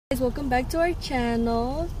welcome back to our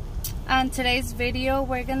channel. On today's video,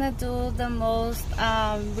 we're gonna do the most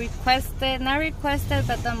requested, not requested,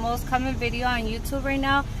 but the most common video on YouTube right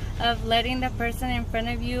now of letting the person in front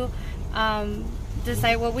of you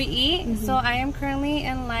decide what we eat. So I am currently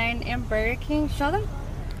in line in Burger King. Show them.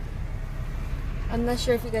 I'm not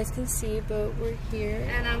sure if you guys can see, but we're here.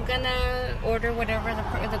 And I'm gonna order whatever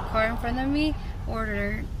the car in front of me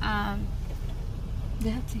ordered. They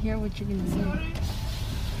have to hear what you're gonna say.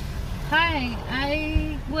 Hi,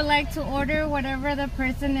 I would like to order whatever the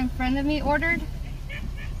person in front of me ordered.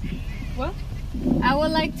 What? I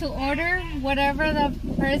would like to order whatever the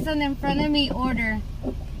person in front of me ordered.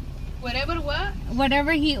 Whatever what?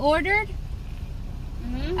 Whatever he ordered,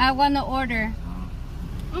 I want to order.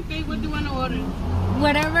 Okay, what do you want to order?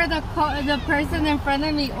 Whatever the person in front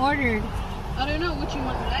of me ordered. I don't know what you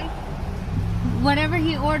want, right? Whatever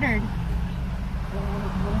he ordered.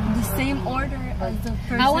 The same order as the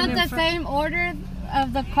person. I want the same order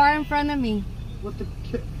of the car in front of me. What the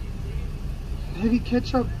heavy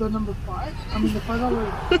ketchup, the number 5? I mean the $5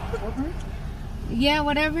 order? Yeah,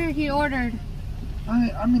 whatever he ordered.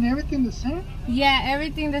 I mean everything the same? Yeah,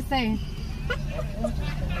 everything the same.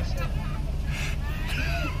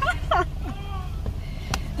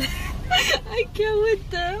 I can't with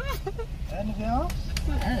them. Anything else?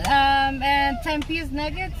 And 10-piece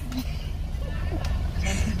nuggets.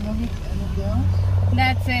 10-piece nuggets, anything else?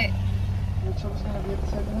 That's it. Which one's gonna be at the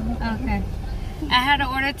second one? Okay. I had to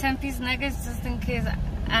order 10-piece nuggets just in case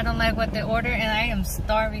I don't like what they order, and I am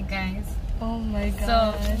starving, guys. Oh my god.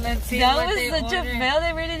 So let's see. That what was they such ordered. a fail.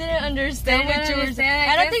 They really didn't understand what you were saying.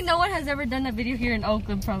 I don't think no one has ever done a video here in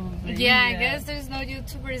Oakland, probably. Yeah, I guess there's no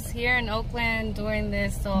YouTubers here in Oakland doing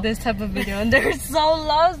this. So this type of video, and they're so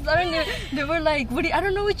lost. I don't know. They were like, "What? I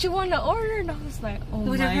don't know what you want to order," and I was like, "Oh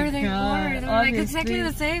whatever my they god!" ordered, they're like exactly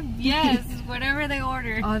the same. Yes, whatever they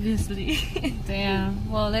ordered. Obviously. Damn.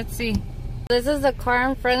 Well, let's see. This is the car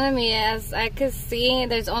in front of me. As I could see,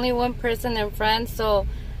 there's only one person in front, so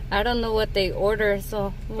I don't know what they ordered.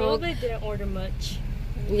 So Probably didn't order much.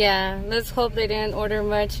 Yeah, let's hope they didn't order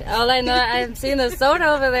much. All I know, I'm seeing the soda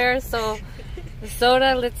over there, so the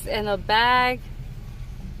soda, in a bag.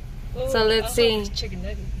 So let's see. Chicken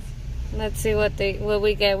nuggets. Let's see what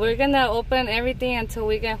we get. We're gonna open everything until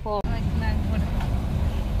we get home.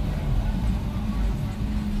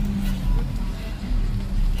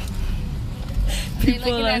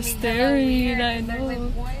 People are staring, I know.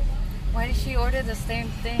 Like, why did she order the same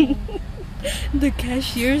thing? The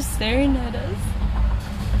cashier's staring at us.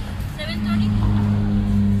 7:30.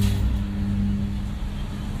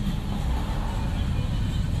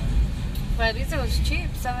 But at least it was cheap,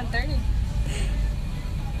 7:30.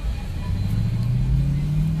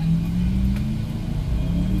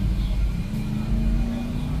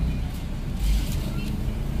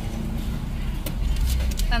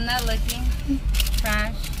 I'm not looking.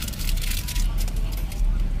 Trash.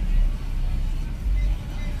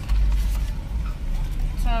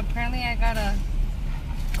 So apparently I got a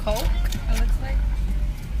Coke, it looks like.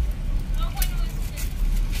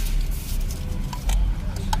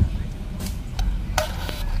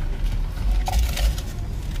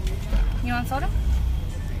 You want soda?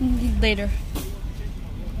 Later.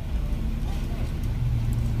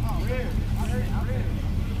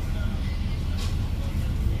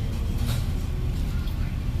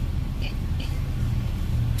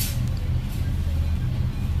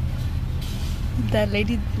 That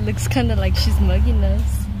lady looks kind of like she's mugging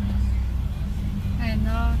us. I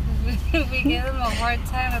know, because we gave them a hard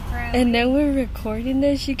time apparently. And then we're recording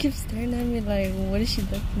this. She keeps staring at me like, what is she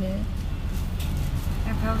looking at?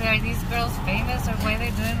 And probably, are these girls famous or why are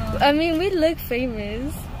they doing all I mean, we look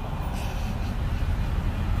famous.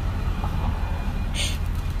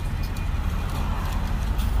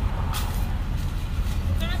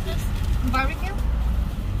 barbecue?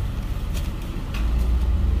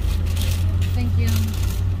 Thank you.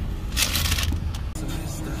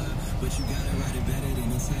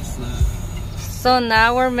 So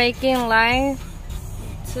now we're making line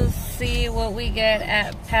to see what we get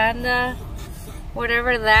at Panda.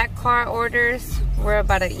 Whatever that car orders, we're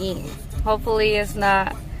about to eat. Hopefully it's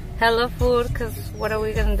not hella food, because what are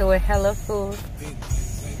we gonna do with hella food?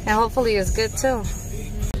 And hopefully it's good too.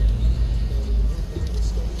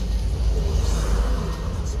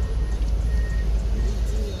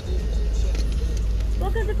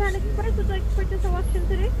 Welcome to Panda Express. Would you like to purchase a option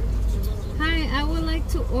today? Hi, I would like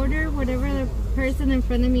to order whatever the person in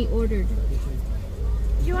front of me ordered.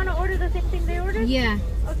 Do you want to order the same thing they ordered? Yeah.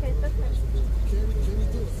 Okay, that's fine.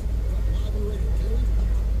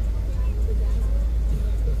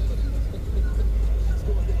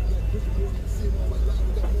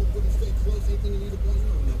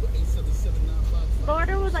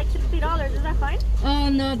 $60. Is that fine? Oh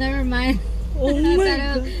no, never mind. Oh I my thought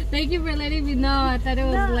it was, thank you for letting me know. I thought it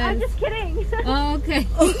was No, less. I'm just kidding. Oh, okay.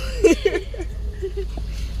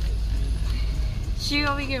 She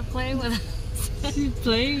over here playing with us. She's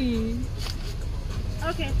playing.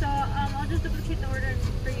 Okay, so I'll just duplicate the order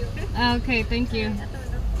for you, okay? Okay, thank you. At the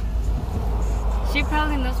window. She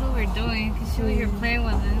probably knows what we're doing because she was here playing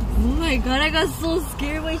with us. Oh my god, I got so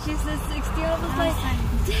scared when she said 60. I was like,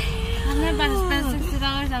 damn. I'm not about to spend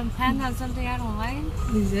 $60 on Panda on something I don't like.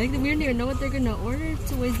 Exactly. We don't even know what they're gonna order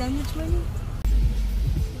to waste that much money.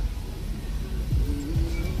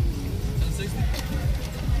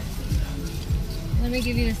 Let me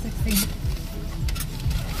give you the 60.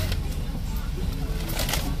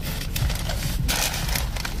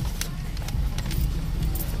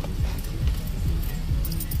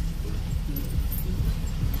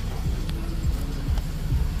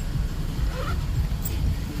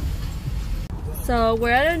 So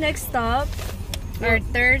we're at our next stop. Our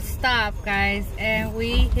third stop, guys, and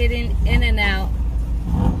we hitting In-N-Out.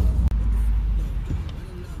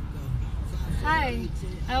 Hi,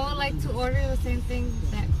 I would like to order the same thing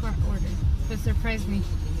that cart ordered, but surprise me.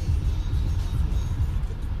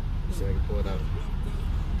 So I can pull it out.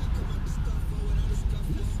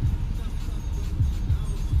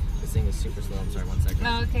 This thing is super slow. I'm sorry, 1 second.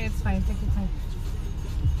 Oh, okay, it's fine. Take your time.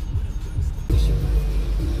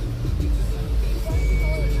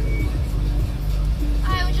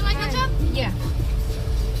 Hi, would you like ketchup? Yeah.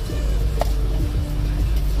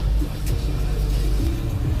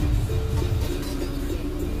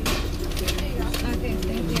 Okay,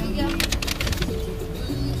 thank you.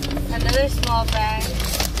 Another small bag.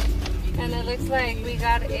 And it looks like we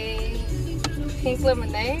got a pink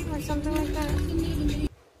lemonade or something like that.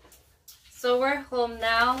 So we're home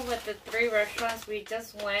now with the 3 restaurants we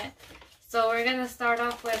just went. So we're gonna start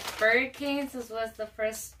off with Burger King. This was the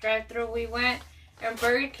first drive-thru we went. And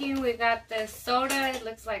Burger King, we got this soda. It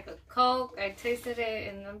looks like a Coke. I tasted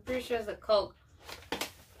it, and I'm pretty sure it's a Coke.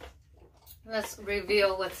 Let's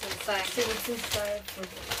reveal what's inside. See what's inside for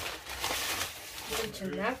a bunch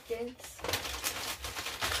of napkins.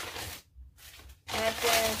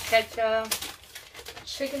 Napkins, ketchup.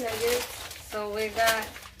 Chicken nuggets. So we got...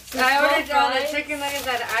 Some I ordered small all the fries. chicken nuggets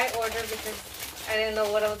that I ordered because I didn't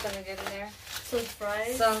know what I was gonna get in there. Some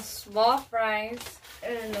fries. Some small fries.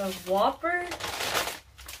 And a Whopper.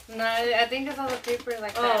 No, I think it's all the paper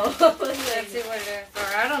like that. Oh. Let's see what it is.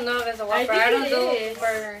 Or I don't know if it's a I Whopper. think I don't it do is.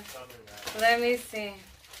 burgers. Let me see.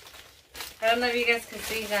 I don't know if you guys can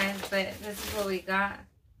see, guys, but this is what we got.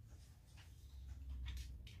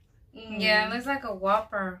 Yeah, it looks like a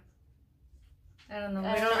Whopper. I don't know.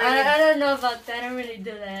 I We don't, don't I, really. I don't know about that. I don't really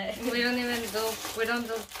do that. We don't even do. We don't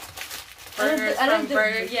do I don't do- burgers I don't from do-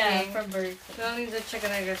 Burger Yeah, King. from Burger King. We only do chicken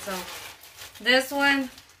nuggets. So this one,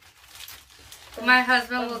 my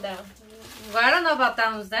husband will. Thumbs down. Well, I don't know about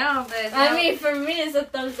thumbs down, but it's I not- mean, for me, it's a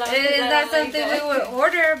thumbs down. it's because I not don't like something that. we would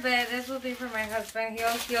order, but this will be for my husband.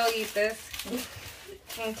 He'll eat this.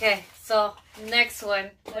 Okay, so next one.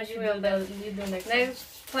 What you will do? You do next.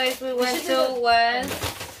 Next place we went should to do the-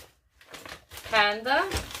 was Panda.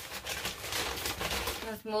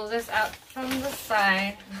 Let's move this out from the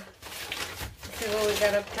side. Let's see what we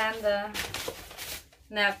got at Panda.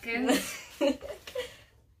 Napkins.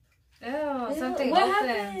 Ew, something what open.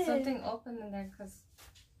 happened? Something open in there, cause.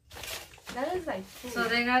 That is like food. So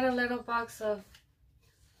they got a little box of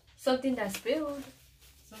Something that spilled.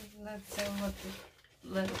 something. Let's see what the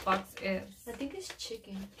little box is. I think it's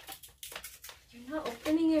chicken. You're not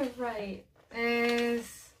opening it right.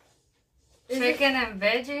 Is Is chicken and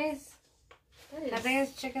veggies. That is. I think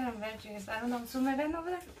it's chicken and veggies. I don't know. Zoom it in over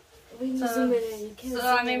there. We can So- zoom it in. You can't So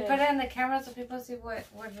zoom I mean, it put in. it in the camera so people see what I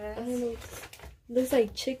it don't is. know. Looks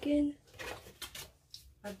like chicken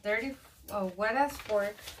A dirty, wet ass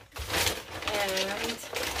fork. and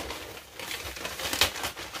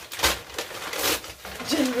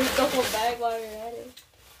just rip the whole bag while you're at it.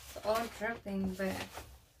 It's all dripping, but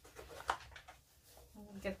I'm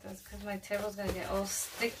gonna get this because my table's gonna get all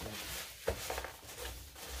sticky.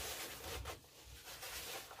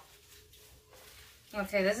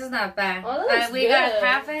 Okay, this is not bad. Oh, that looks we got good.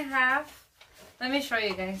 half and half. Let me show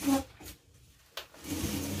you guys.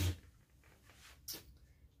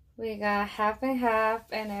 We got half and half,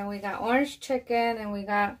 and then we got orange chicken, and we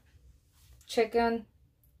got chicken,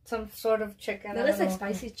 some sort of chicken. That I looks don't like know.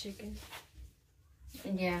 spicy chicken.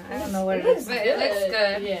 Yeah, I don't know what it is, but it looks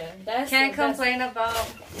good. Yeah, that's Can't that's complain about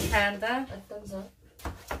Panda. a thumbs up.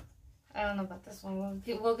 I don't know about this one.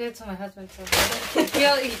 We'll give it to my husband too.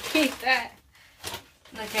 He'll eat that.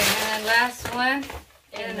 Okay, and then last one.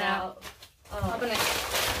 In and out. Open it.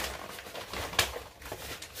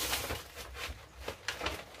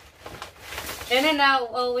 In-N-Out.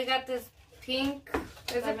 Oh, we got this pink.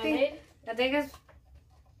 Is it pink? Lemonade. I think it's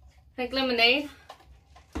pink lemonade.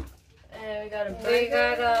 And we got a burger. We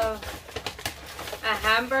got a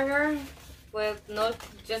hamburger with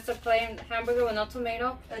just a plain hamburger with no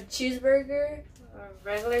tomato. A cheeseburger. A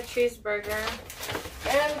regular cheeseburger.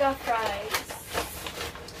 And we got fries.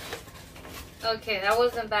 Okay, that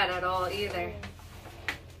wasn't bad at all either.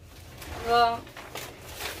 Well,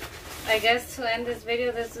 I guess to end this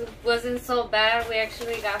video, this wasn't so bad. We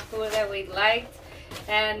actually got food that we liked.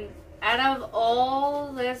 And out of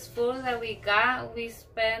all this food that we got, we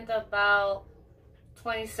spent about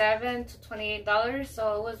 $27 to $28.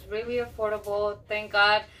 So it was really affordable. Thank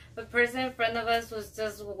God. The person in front of us was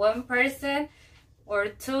just one person or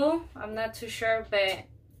two. I'm not too sure, but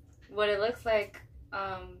what it looks like,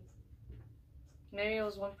 maybe it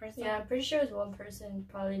was one person. Yeah, I'm pretty sure it was one person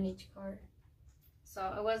probably in each car.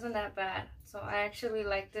 So it wasn't that bad. So I actually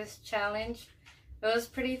like this challenge. It was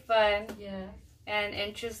pretty fun. Yeah. And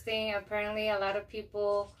interesting. Apparently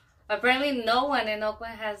no one in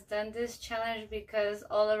Oakland has done this challenge because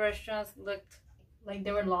all the restaurants looked like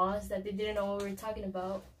they were lost, that they didn't know what we were talking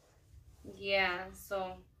about. Yeah,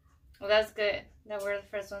 so well, that's good that we're the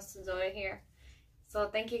first ones to do it here. So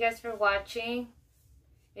thank you guys for watching.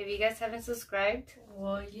 If you guys haven't subscribed,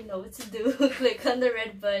 well, you know what to do. Click on the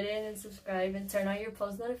red button and subscribe and turn on your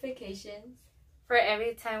post notifications. For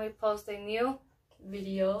every time we post a new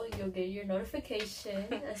video, you'll get your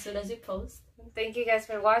notification as soon as we post. Thank you guys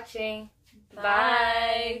for watching.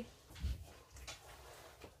 Bye.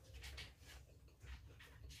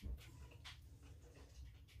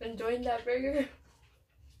 Enjoying that burger?